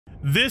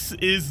this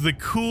is the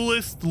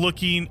coolest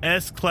looking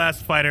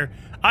S-Class fighter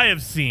I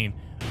have seen.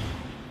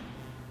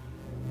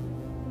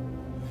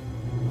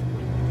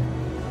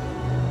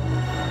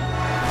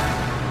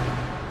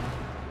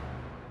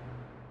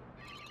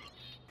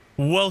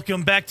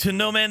 Welcome back to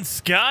No Man's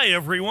Sky,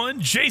 everyone.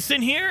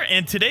 Jason here,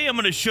 and today I'm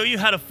going to show you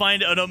how to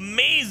find an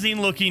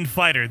amazing looking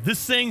fighter.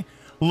 This thing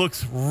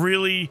looks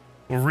really,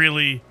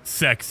 really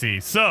sexy.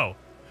 So,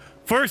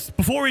 first,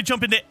 before we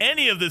jump into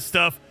any of this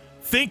stuff,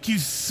 thank you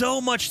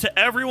so much to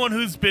everyone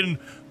who's been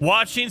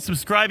watching,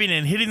 subscribing,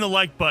 and hitting the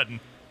like button.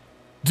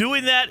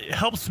 Doing that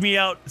helps me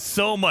out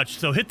so much.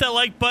 So hit that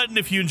like button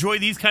if you enjoy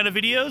these kind of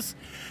videos,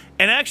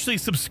 and actually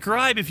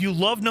subscribe if you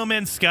love No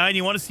Man's Sky and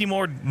you want to see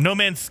more No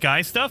Man's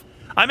Sky stuff.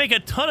 I make a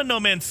ton of No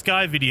Man's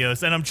Sky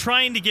videos, and I'm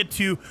trying to get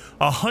to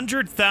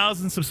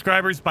 100,000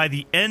 subscribers by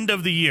the end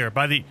of the year.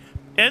 By the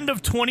end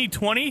of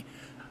 2020,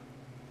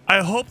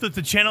 I hope that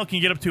the channel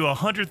can get up to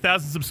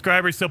 100,000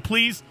 subscribers, so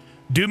please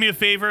do me a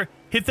favor,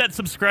 hit that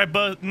subscribe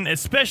button,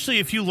 especially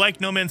if you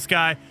like No Man's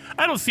Sky.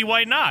 I don't see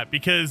why not,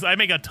 because I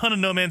make a ton of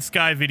No Man's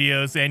Sky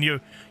videos, and you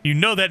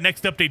know that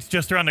next update's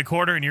just around the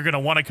corner, and you're going to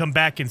want to come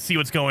back and see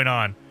what's going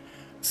on.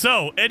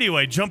 So,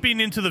 anyway, jumping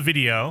into the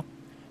video,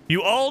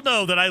 you all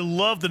know that I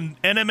love the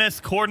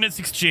NMS Coordinates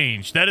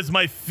Exchange. That is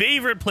my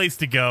favorite place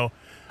to go.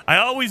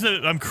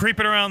 I'm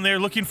creeping around there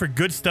looking for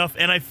good stuff,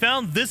 and I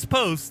found this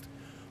post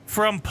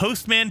from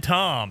Postman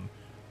Tom.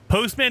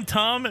 Postman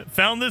Tom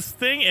found this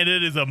thing, and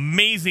it is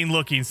amazing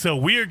looking. So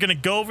we are going to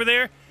go over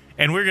there,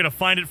 and we're going to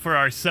find it for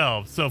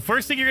ourselves. So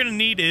first thing you're going to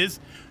need is,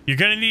 you're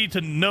going to need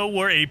to know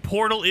where a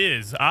portal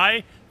is.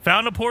 I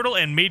found a portal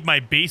and made my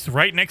base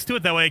right next to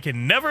it. That way I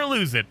can never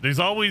lose it. There's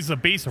always a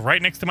base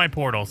right next to my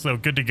portal, so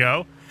good to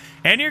go.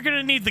 And you're going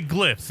to need the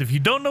glyphs. If you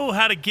don't know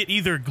how to get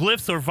either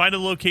glyphs or find a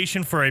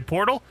location for a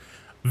portal,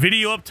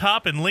 video up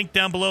top and link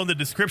down below in the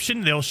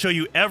description. They'll show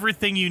you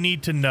everything you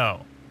need to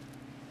know.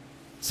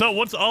 So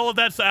once all of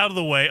that's out of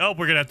the way, oh,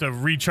 we're going to have to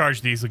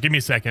recharge these, so give me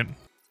a second.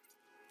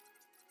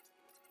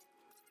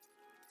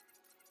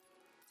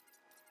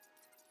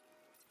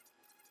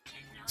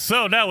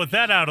 So now with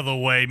that out of the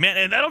way, man,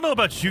 and I don't know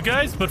about you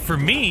guys, but for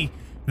me,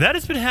 that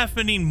has been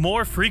happening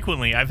more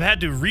frequently. I've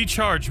had to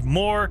recharge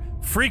more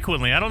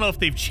frequently. I don't know if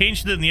they've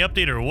changed it in the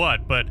update or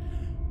what, but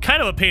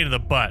kind of a pain in the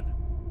butt.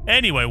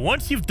 Anyway,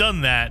 once you've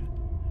done that,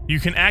 you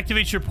can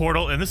activate your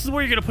portal, and this is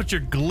where you're going to put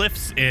your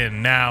glyphs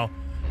in. Now,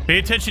 pay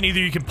attention. Either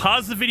you can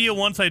pause the video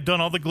once I've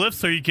done all the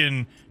glyphs, or you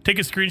can take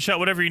a screenshot,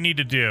 whatever you need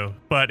to do.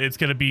 But it's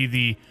going to be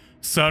the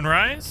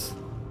sunrise,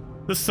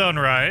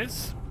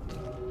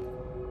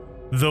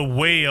 the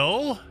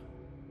whale.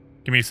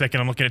 Give me a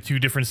second. I'm looking at two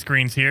different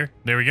screens here.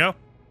 There we go.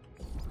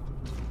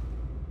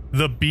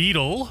 The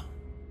beetle.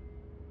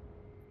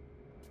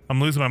 I'm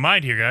losing my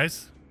mind here,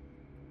 guys.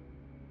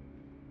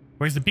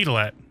 Where's the beetle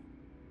at?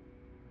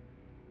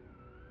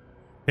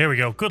 There we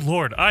go. Good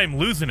lord, I'm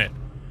losing it.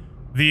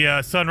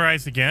 The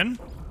sunrise again.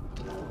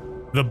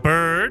 The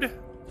bird.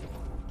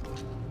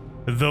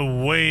 The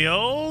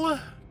whale.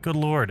 Good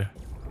lord.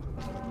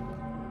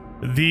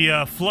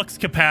 The flux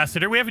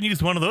capacitor. We haven't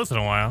used one of those in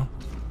a while.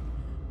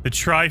 The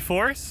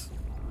Triforce.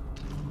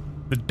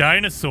 The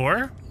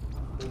dinosaur.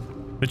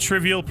 The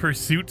Trivial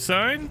Pursuit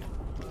sign.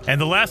 And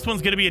the last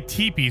one's going to be a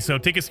teepee, so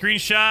take a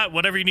screenshot,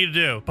 whatever you need to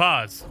do.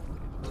 Pause.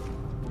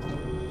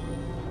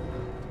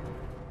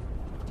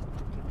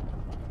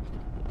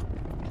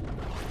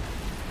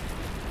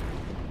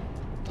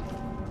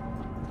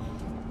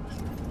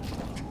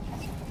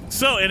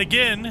 So, and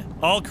again,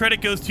 all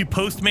credit goes to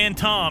Postman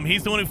Tom.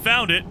 He's the one who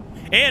found it.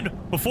 And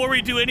before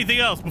we do anything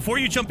else, before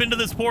you jump into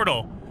this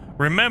portal,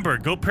 remember,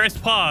 go press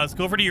pause,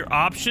 go over to your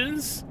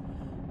options,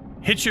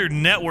 hit your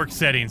network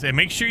settings, and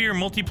make sure your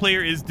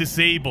multiplayer is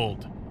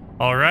disabled.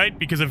 All right?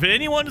 Because if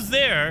anyone's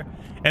there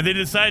and they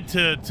decide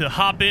to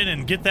hop in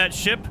and get that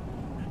ship,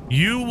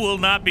 you will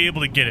not be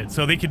able to get it.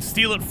 So they could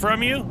steal it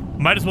from you.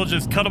 Might as well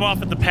just cut them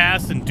off at the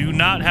pass and do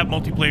not have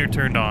multiplayer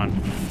turned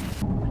on.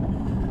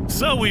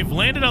 So we've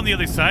landed on the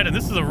other side, and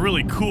this is a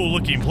really cool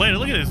looking planet.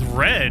 Look at this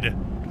red.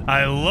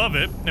 I love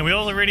it. And we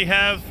already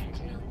have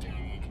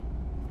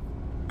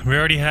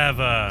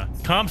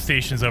comm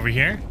stations over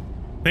here.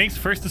 Thanks.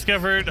 First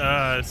discovered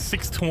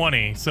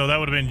 620. So that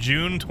would have been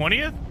June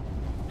 20th?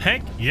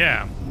 Heck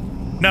yeah.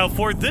 Now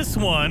for this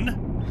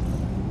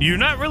one, you're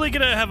not really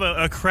going to have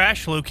a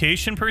crash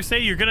location per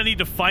se. You're going to need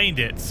to find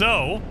it.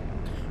 So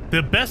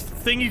the best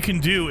thing you can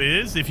do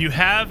is, if you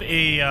have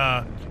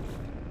an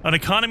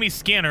economy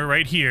scanner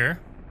right here,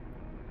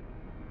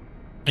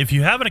 if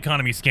you have an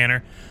economy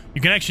scanner, you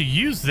can actually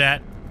use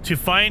that to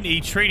find a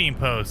trading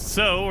post.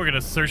 So we're going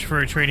to search for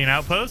a trading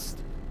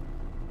outpost.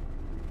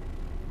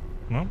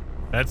 Well,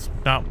 that's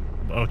not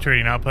a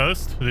trading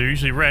outpost. They're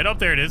usually red. Oh,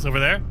 there it is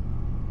over there.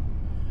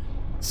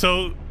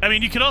 So, I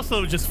mean, you can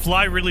also just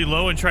fly really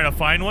low and try to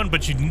find one,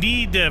 but you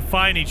need to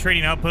find a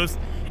trading outpost.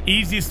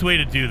 Easiest way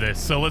to do this.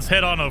 So let's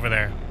head on over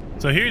there.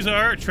 So here's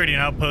our trading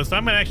outpost.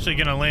 I'm actually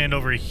going to land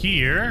over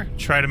here.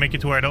 Try to make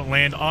it to where I don't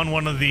land on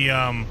one of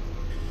the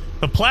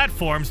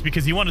platforms,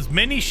 because you want as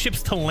many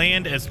ships to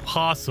land as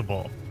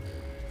possible.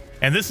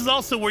 And this is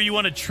also where you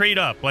want to trade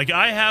up. Like,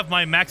 I have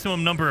my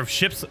maximum number of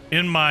ships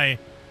in my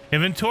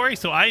inventory,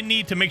 so I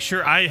need to make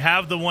sure I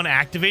have the one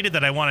activated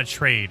that I want to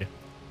trade.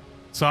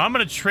 So I'm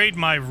going to trade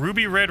my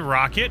ruby red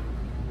rocket.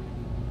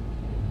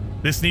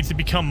 This needs to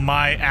become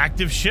my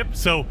active ship.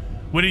 So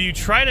when you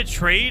try to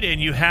trade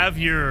and you have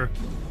your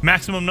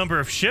maximum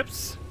number of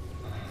ships,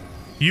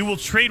 you will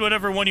trade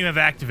whatever one you have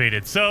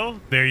activated.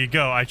 So there you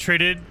go. I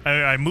traded.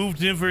 I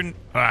moved over.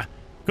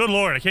 Good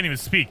Lord, I can't even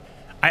speak.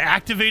 I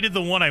activated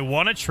the one I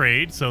want to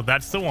trade, so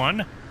that's the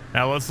one.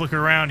 Now let's look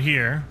around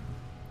here.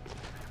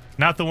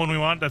 Not the one we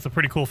want. That's a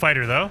pretty cool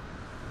fighter, though.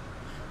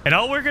 And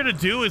all we're going to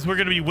do is we're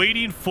going to be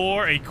waiting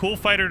for a cool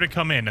fighter to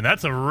come in. And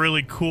that's a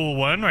really cool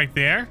one right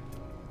there.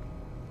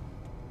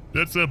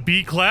 That's a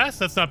B class.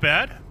 That's not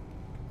bad.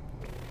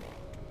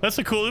 That's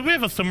a cool... We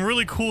have some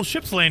really cool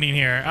ships landing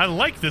here. I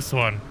like this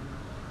one.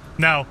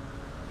 Now,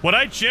 what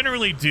I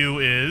generally do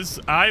is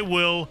I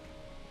will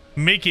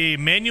make a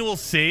manual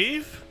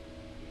save,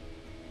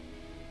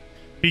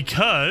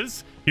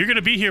 because you're going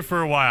to be here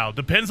for a while.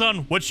 Depends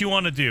on what you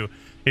want to do.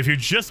 If you're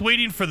just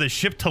waiting for the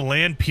ship to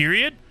land,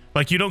 period,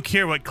 like you don't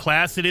care what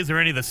class it is or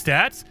any of the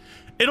stats,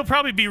 it'll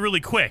probably be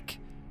really quick.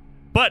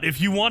 But if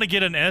you want to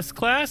get an S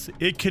class,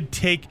 it could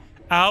take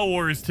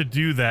hours to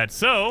do that.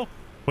 So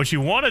what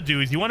you want to do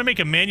is you want to make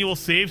a manual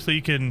save so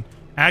you can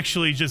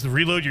actually just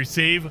reload your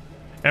save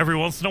every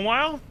once in a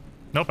while.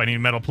 Nope, I need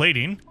metal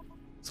plating.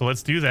 So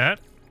let's do that.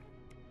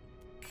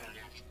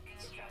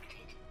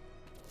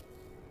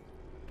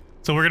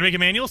 So we're going to make a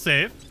manual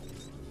save.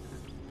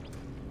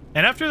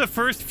 And after the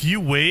first few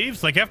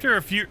waves, like after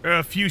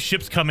a few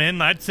ships come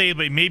in, I'd say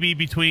maybe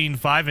between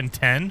 5 and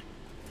 10,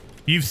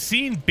 you've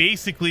seen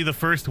basically the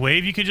first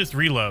wave, you can just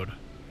reload.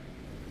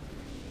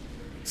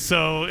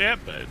 So, yep,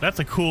 that's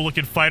a cool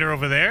looking fighter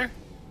over there.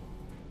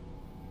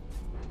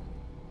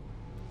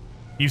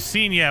 You've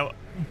seen, yeah,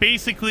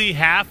 basically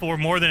half or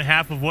more than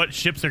half of what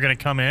ships are going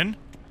to come in.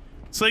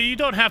 So you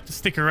don't have to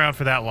stick around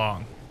for that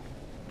long.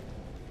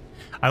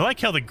 I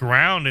like how the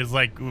ground is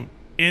like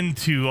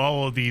into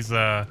all of these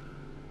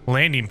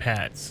landing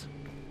pads.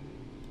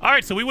 All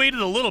right, so we waited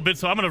a little bit,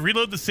 so I'm going to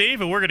reload the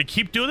save, and we're going to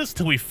keep doing this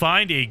till we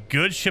find a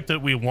good ship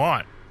that we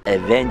want.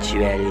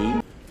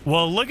 Eventually.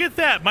 Well, look at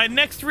that. My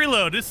next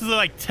reload, this is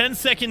like 10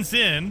 seconds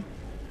in,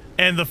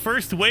 and the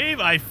first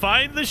wave, I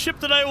find the ship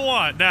that I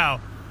want.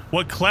 Now,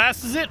 what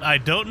class is it? I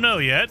don't know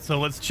yet, so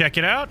let's check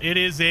it out. It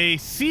is a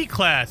C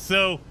class,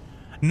 so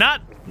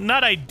not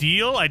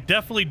ideal. I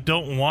definitely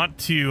don't want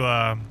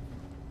to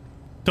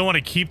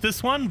keep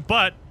this one,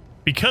 but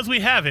because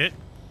we have it,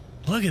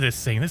 look at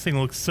this thing. This thing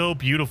looks so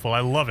beautiful. I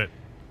love it.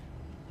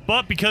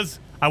 But because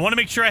I want to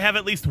make sure I have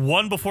at least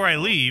one before I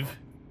leave,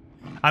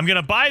 I'm going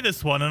to buy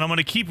this one, and I'm going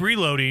to keep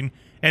reloading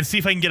and see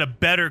if I can get a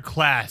better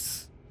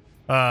class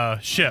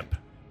ship.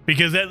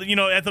 Because, you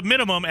know, at the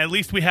minimum, at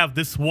least we have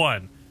this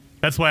one.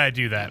 That's why I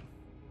do that.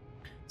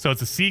 So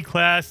it's a C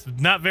class.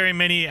 Not very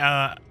many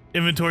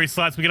inventory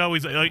slots. We can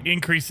always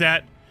increase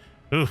that.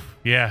 Oof,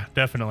 yeah,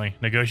 definitely.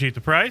 Negotiate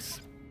the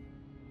price.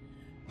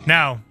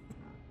 Now,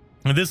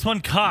 this one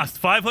cost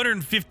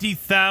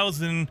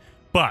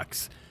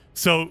 $550,000.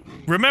 So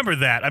remember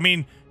that. I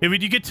mean, if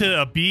you get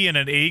to a B and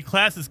an A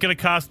class, it's going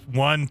to cost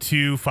 1,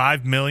 2,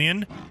 5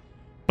 million.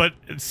 But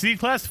C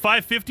class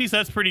 550, so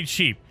that's pretty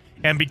cheap.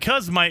 And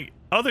because my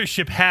other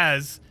ship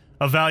has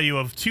a value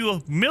of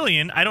 2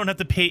 million, I don't have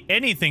to pay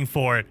anything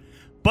for it.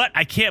 But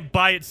I can't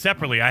buy it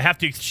separately. I have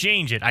to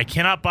exchange it. I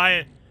cannot buy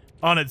it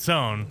on its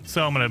own.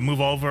 So I'm going to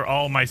move over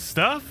all my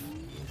stuff.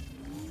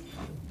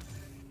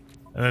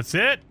 That's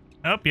it.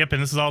 Oh, yep,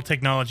 and this is all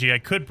technology I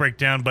could break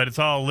down, but it's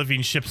all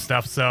living ship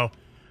stuff, so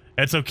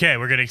it's okay.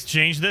 We're going to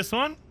exchange this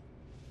one.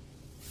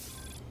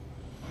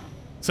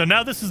 So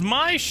now this is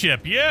my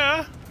ship,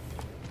 yeah.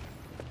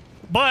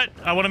 But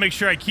I want to make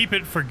sure I keep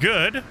it for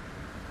good.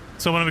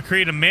 So I'm going to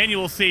create a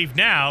manual save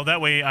now.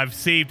 That way I've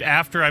saved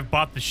after I've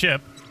bought the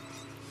ship.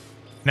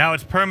 Now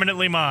it's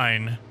permanently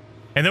mine.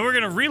 And then we're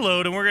going to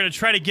reload, and we're going to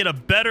try to get a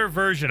better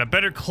version, a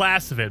better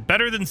class of it,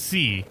 better than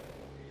C.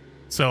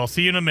 So I'll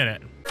see you in a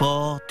minute.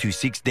 4 to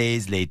 6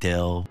 days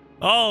later.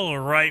 All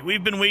right,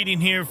 we've been waiting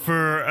here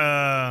for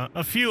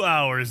a few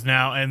hours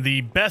now, and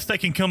the best I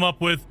can come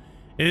up with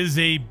is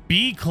a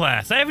B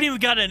class. I haven't even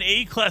got an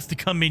A class to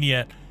come in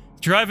yet.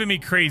 It's driving me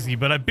crazy,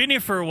 but I've been here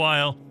for a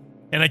while,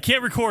 and I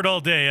can't record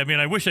all day. I mean,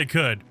 I wish I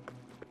could.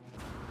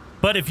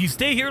 But if you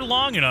stay here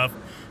long enough,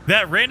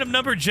 that random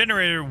number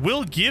generator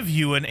will give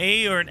you an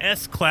A or an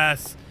S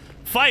class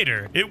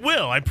fighter. It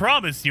will. I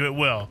promise you it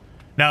will.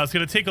 Now, it's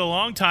going to take a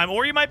long time,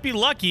 or you might be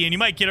lucky and you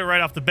might get it right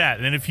off the bat.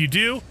 And if you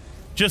do,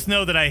 just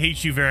know that I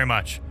hate you very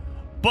much.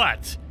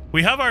 But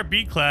we have our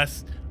B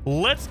class.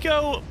 Let's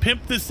go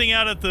pimp this thing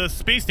out at the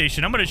space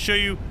station. I'm going to show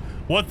you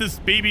what this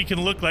baby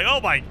can look like.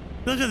 Oh my,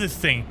 look at this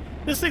thing.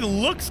 This thing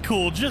looks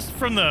cool just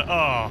from the,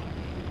 oh.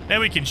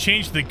 And we can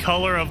change the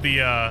color of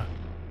the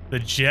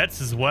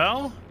jets as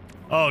well.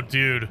 Oh,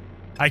 dude.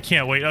 I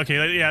can't wait.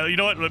 Okay, yeah, you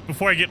know what?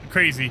 Before I get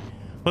crazy,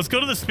 let's go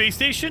to the space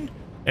station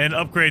and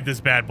upgrade this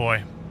bad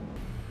boy.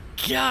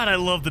 God, I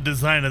love the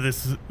design of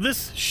this.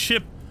 This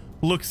ship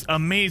looks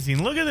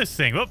amazing. Look at this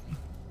thing. Whoop.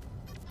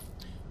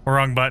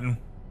 Wrong button.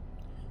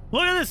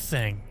 Look at this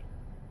thing.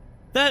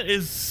 That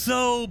is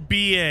so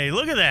BA.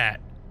 Look at that.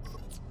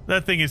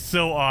 That thing is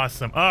so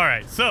awesome. All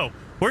right, so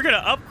we're going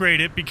to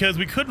upgrade it because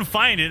we couldn't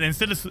find it.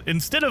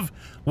 Instead of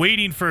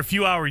waiting for a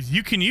few hours,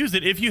 you can use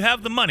it if you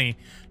have the money.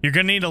 You're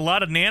going to need a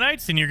lot of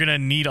nanites, and you're going to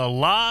need a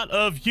lot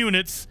of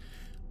units,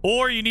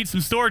 or you need some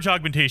storage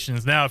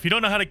augmentations. Now, if you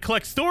don't know how to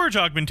collect storage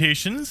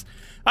augmentations,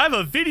 I have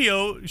a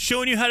video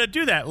showing you how to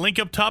do that. Link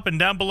up top and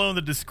down below in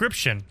the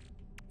description.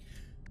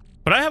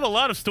 But I have a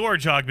lot of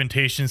storage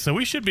augmentations, so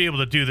we should be able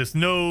to do this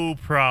no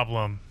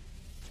problem.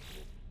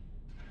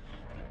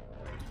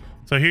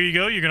 So here you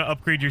go. You're going to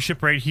upgrade your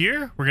ship right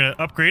here. We're going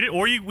to upgrade it,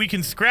 or we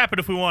can scrap it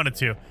if we wanted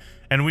to.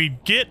 And we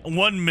get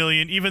 1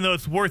 million, even though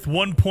it's worth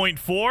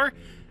 1.4.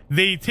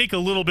 They take a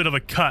little bit of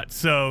a cut,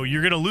 so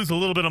you're going to lose a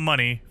little bit of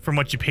money from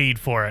what you paid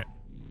for it.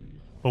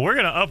 But we're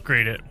going to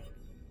upgrade it.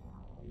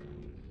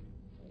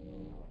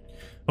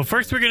 Well,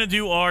 first we're going to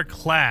do our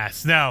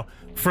class. Now,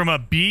 from a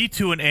B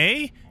to an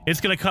A,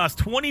 it's going to cost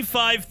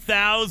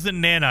 25,000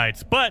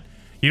 nanites. But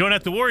you don't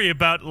have to worry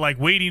about, like,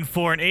 waiting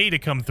for an A to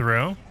come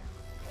through.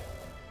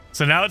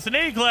 So now it's an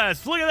A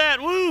class. Look at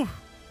that. Woo!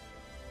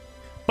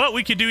 But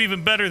we could do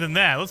even better than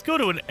that. Let's go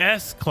to an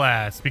S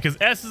class, because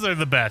S's are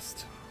the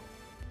best.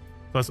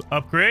 Let's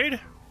upgrade.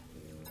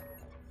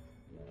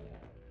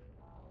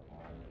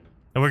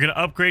 And we're going to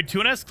upgrade to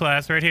an S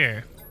class right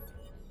here.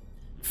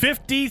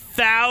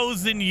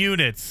 50,000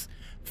 units.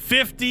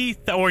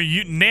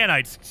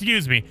 Nanites,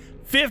 excuse me.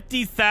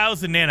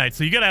 50,000 nanites.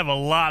 So you got to have a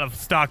lot of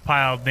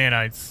stockpiled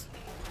nanites.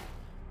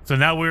 So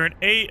now we're an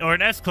A or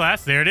an S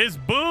class. There it is.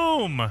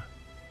 Boom!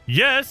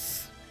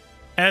 Yes,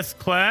 S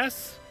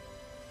class.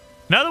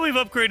 Now that we've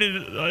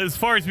upgraded as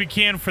far as we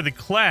can for the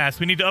class,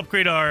 we need to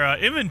upgrade our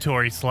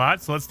inventory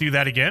slots. So let's do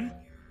that again.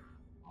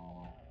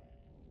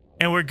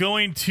 And we're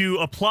going to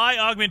apply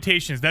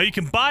augmentations. Now you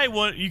can buy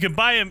one, you can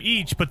buy them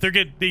each, but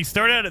they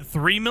start out at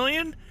 3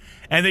 million,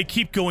 and they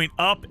keep going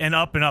up and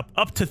up and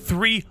up to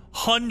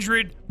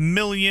 300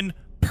 million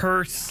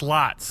per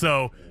slot.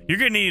 So you're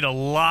gonna need a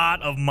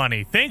lot of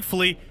money.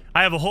 Thankfully,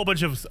 I have a whole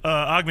bunch of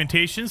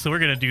augmentations, so we're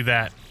gonna do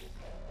that.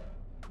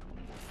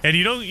 And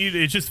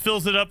it just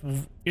fills it up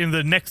in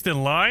the next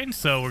in line.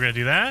 So we're going to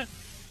do that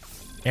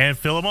and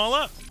fill them all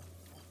up.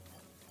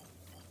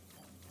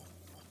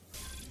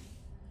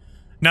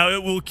 Now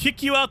it will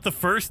kick you out the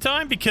first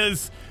time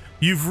because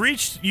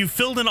you've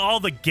filled in all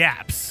the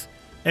gaps.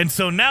 And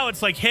so now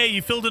it's like, hey,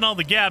 you filled in all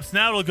the gaps.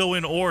 Now it'll go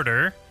in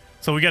order.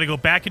 So we got to go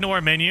back into our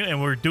menu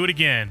and we'll do it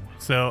again.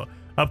 So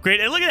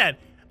upgrade. And look at that.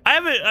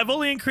 I've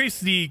only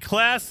increased the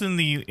class and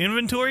the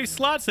inventory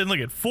slots. And look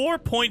at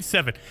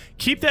 4.7.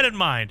 Keep that in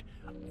mind.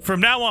 From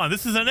now on,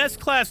 this is an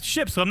S-class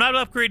ship, so I'm not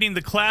upgrading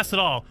the class at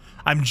all.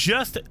 I'm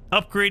just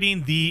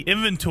upgrading the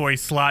inventory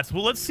slots.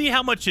 Well, let's see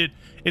how much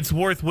it's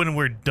worth when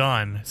we're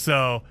done.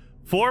 So,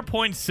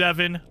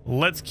 4.7.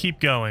 Let's keep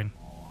going.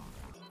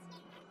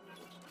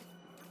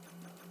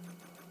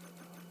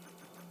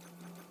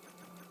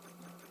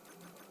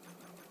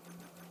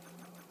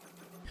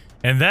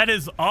 And that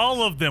is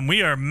all of them.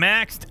 We are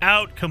maxed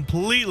out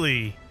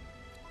completely.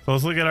 So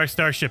let's look at our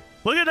starship.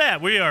 Look at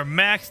that. We are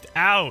maxed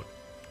out.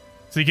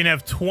 So you can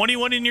have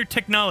 21 in your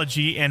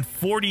technology and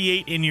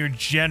 48 in your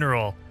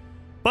general.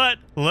 But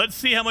let's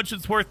see how much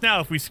it's worth now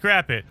if we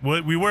scrap it.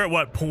 We were at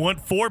what,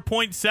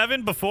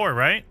 4.7 before,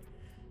 right?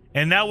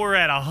 And now we're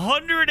at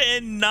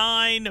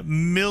 109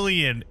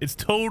 million. It's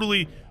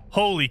totally,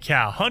 holy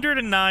cow,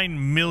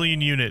 109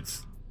 million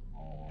units.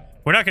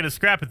 We're not going to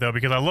scrap it though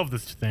because I love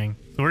this thing.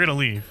 So we're going to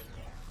leave.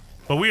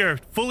 But we are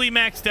fully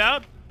maxed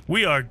out.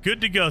 We are good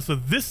to go. So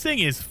this thing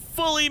is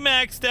fully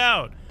maxed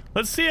out.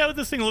 Let's see how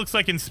this thing looks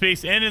like in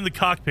space and in the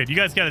cockpit. You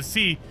guys got to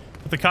see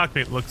what the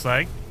cockpit looks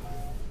like.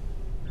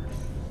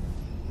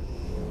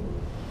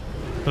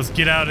 Let's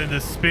get out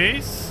into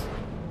space.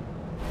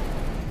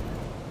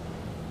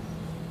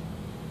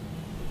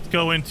 Let's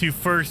go into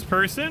first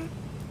person.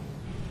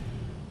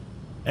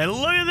 And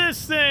look at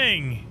this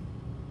thing.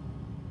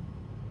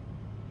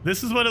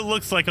 This is what it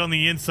looks like on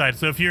the inside.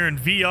 So if you're in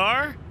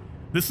VR,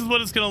 this is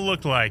what it's going to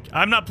look like.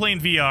 I'm not playing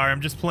VR.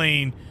 I'm just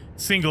playing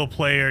single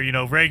player, you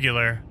know,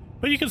 regular.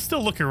 But you can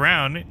still look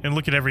around and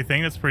look at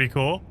everything. That's pretty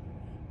cool.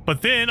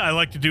 But then I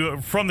like to do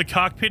it from the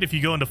cockpit. If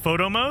you go into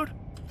photo mode,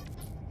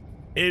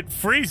 it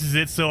freezes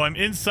it so I'm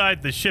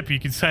inside the ship. You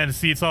can kind of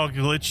see it's all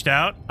glitched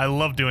out. I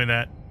love doing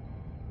that.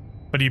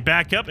 But you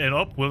back up and,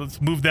 oh, well, let's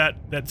move that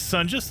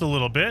sun just a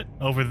little bit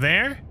over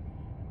there.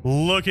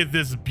 Look at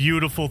this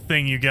beautiful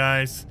thing, you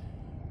guys.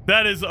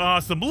 That is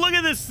awesome. Look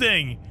at this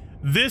thing.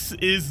 This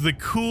is the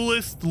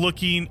coolest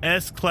looking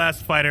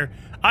S-class fighter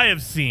I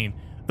have seen.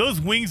 Those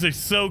wings are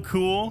so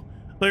cool.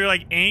 They're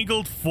like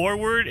angled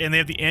forward and they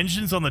have the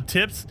engines on the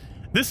tips.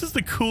 This is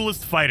the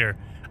coolest fighter.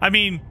 I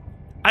mean,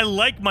 I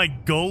like my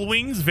gull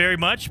wings very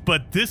much,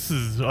 but this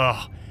is,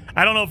 I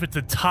don't know if it's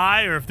a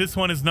tie or if this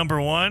one is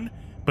 #1,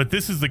 but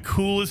this is the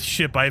coolest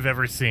ship I've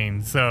ever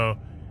seen. So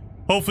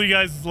hopefully you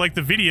guys liked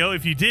the video.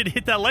 If you did,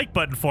 hit that like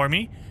button for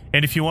me.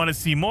 And if you want to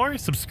see more,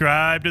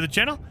 subscribe to the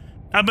channel.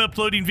 I'm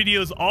uploading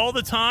videos all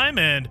the time,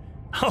 and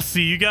I'll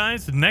see you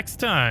guys next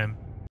time.